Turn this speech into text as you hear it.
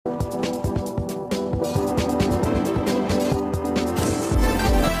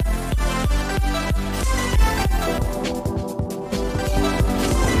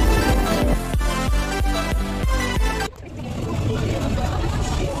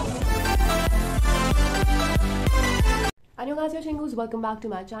Annyeonghaseyo Shingus, welcome back to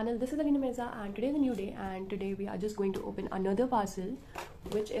my channel. This is Alina Mirza and today is a new day, and today we are just going to open another parcel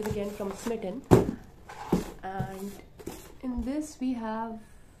which is again from Smitten, and in this we have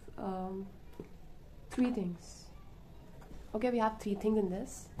three things. Okay, we have three things in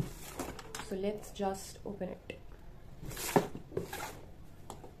this, so let's just open it.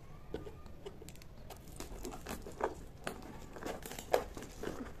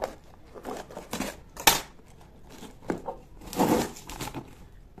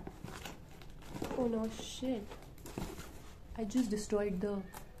 Oh no, shit. I just destroyed the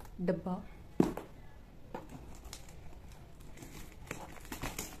dabba.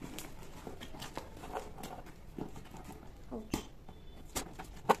 Ouch.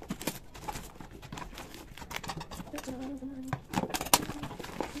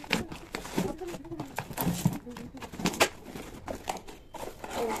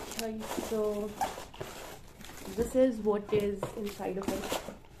 Okay, so this is what is inside of it.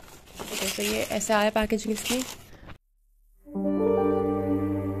 Okay, so ये ऐसा आया packaging इसकी.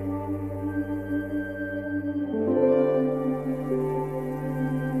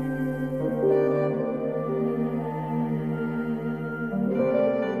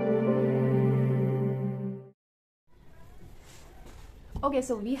 Okay,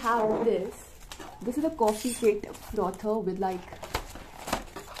 so we have this. This is a coffee kit frother with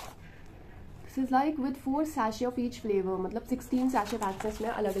this is like with 4 sachets of each flavor. मतलब 16 sachet packs हैं इसमें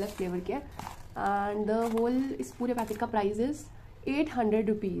अलग अलग flavor के, and the whole इस पूरे packet का price is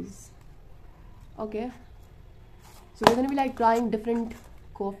 800 rupees. Okay, so we're gonna be like trying different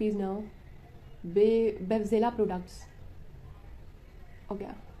coffees now, Bevzela products.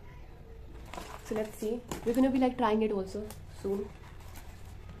 Okay, so let's see. We're gonna be like trying it also soon.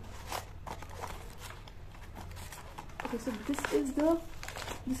 Okay, so this is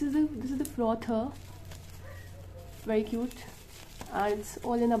the frother. Very cute, and it's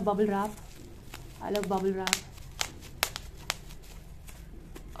all in a bubble wrap. I love bubble wrap.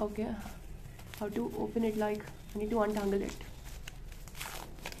 Okay, how to open it? Like, I need to untangle it.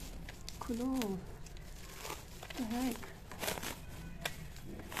 Cool. What the heck?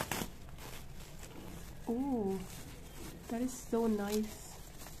 Oh, that is so nice.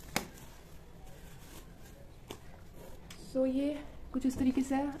 So ये कुछ इस तरीके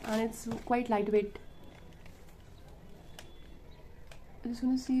से है, and it's quite lightweight. I just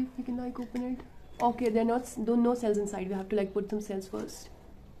want to see if we can like open it. Okay, there are no cells inside. We have to like put some cells first.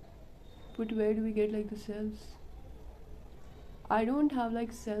 But where do we get like the cells? I don't have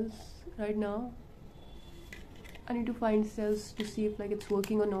like cells right now. I need to find cells to see if like it's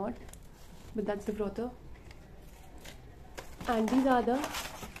working or not. But that's the frother. And these are the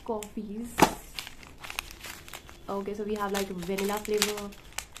coffees. Okay, so we have like vanilla flavor.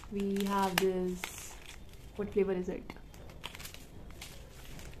 We have this. What flavor is it?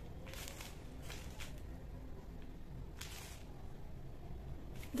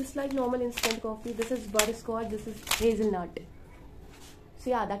 This is like normal instant coffee. This is butterscotch. This is hazelnut. So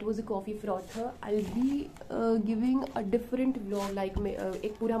yeah, that was a coffee frother. I'll be giving a different vlog. Like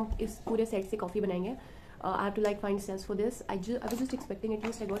एक पूरा हम इस पूरे set से coffee बनाएंगे. I have to like find cells for this. I was just expecting at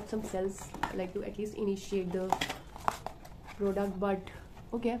least I got some cells like to at least initiate the product, but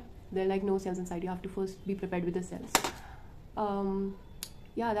okay, there are like no cells inside. You have to first be prepared with the cells.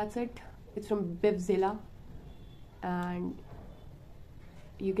 Yeah, that's it. It's from Bevzela, and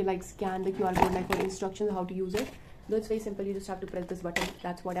you can like scan the QR code like for instructions how to use it. Though it's very simple, you just have to press this button.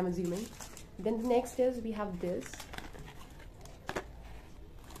 That's what I'm assuming. Then the next is we have this.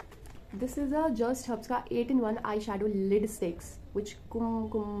 This is a Just Herbs ka 8-in-1 eyeshadow lid sticks, which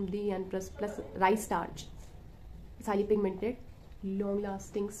kumdi and plus rice starch. It's highly pigmented,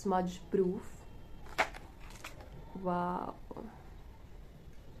 long-lasting, smudge-proof. Wow,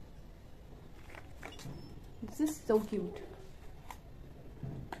 this is so cute.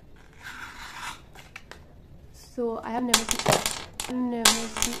 So I have never seen.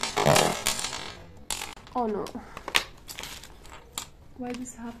 Oh no. Why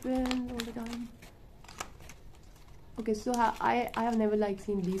this happened all the time? Okay, so I have never like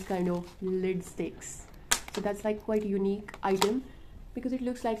seen these kind of lid sticks, so that's like quite a unique item because it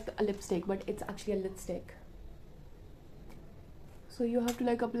looks like a lipstick, but it's actually a lid stick. So you have to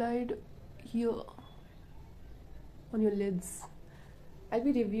like apply it here on your lids. I'll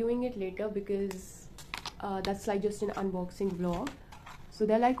be reviewing it later because that's like just an unboxing vlog. So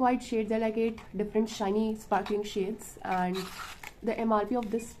they're like white shades. They're like 8 different shiny sparkling shades, and the MRP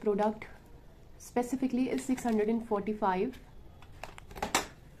of this product specifically is 645.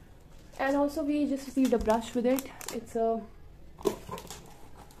 And also we just received a brush with it. It's a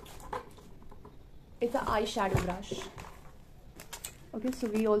eyeshadow brush. Okay, so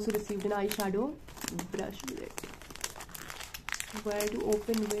we also received an eyeshadow brush with it. Where to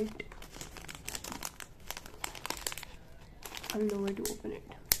open with? I don't know where to open it.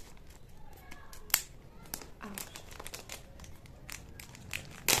 Ouch.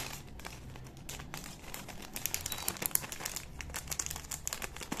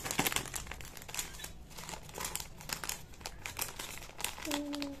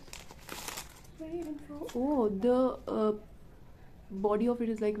 Oh, the body of it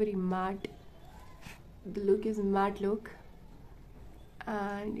is like very matte. The look is matte look,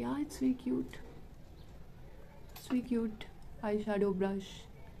 and yeah, it's very cute. It's very cute eyeshadow brush.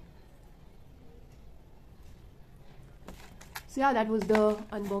 So yeah, that was the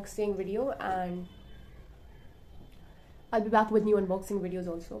unboxing video, and I'll be back with new unboxing videos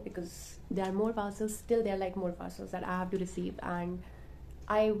also, because there are more parcels. Still there are like more parcels that I have to receive, and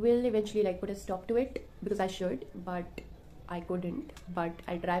I will eventually like put a stop to it, because I should, but I couldn't. But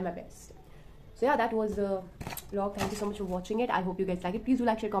I'll try my best. So yeah, that was the vlog. Thank you so much for watching it. I hope you guys like it. Please do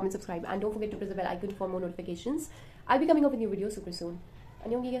like, share, comment, subscribe, and don't forget to press the bell icon for more notifications. I'll be coming up with new videos super soon.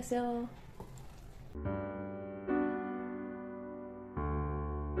 안녕히 계세요.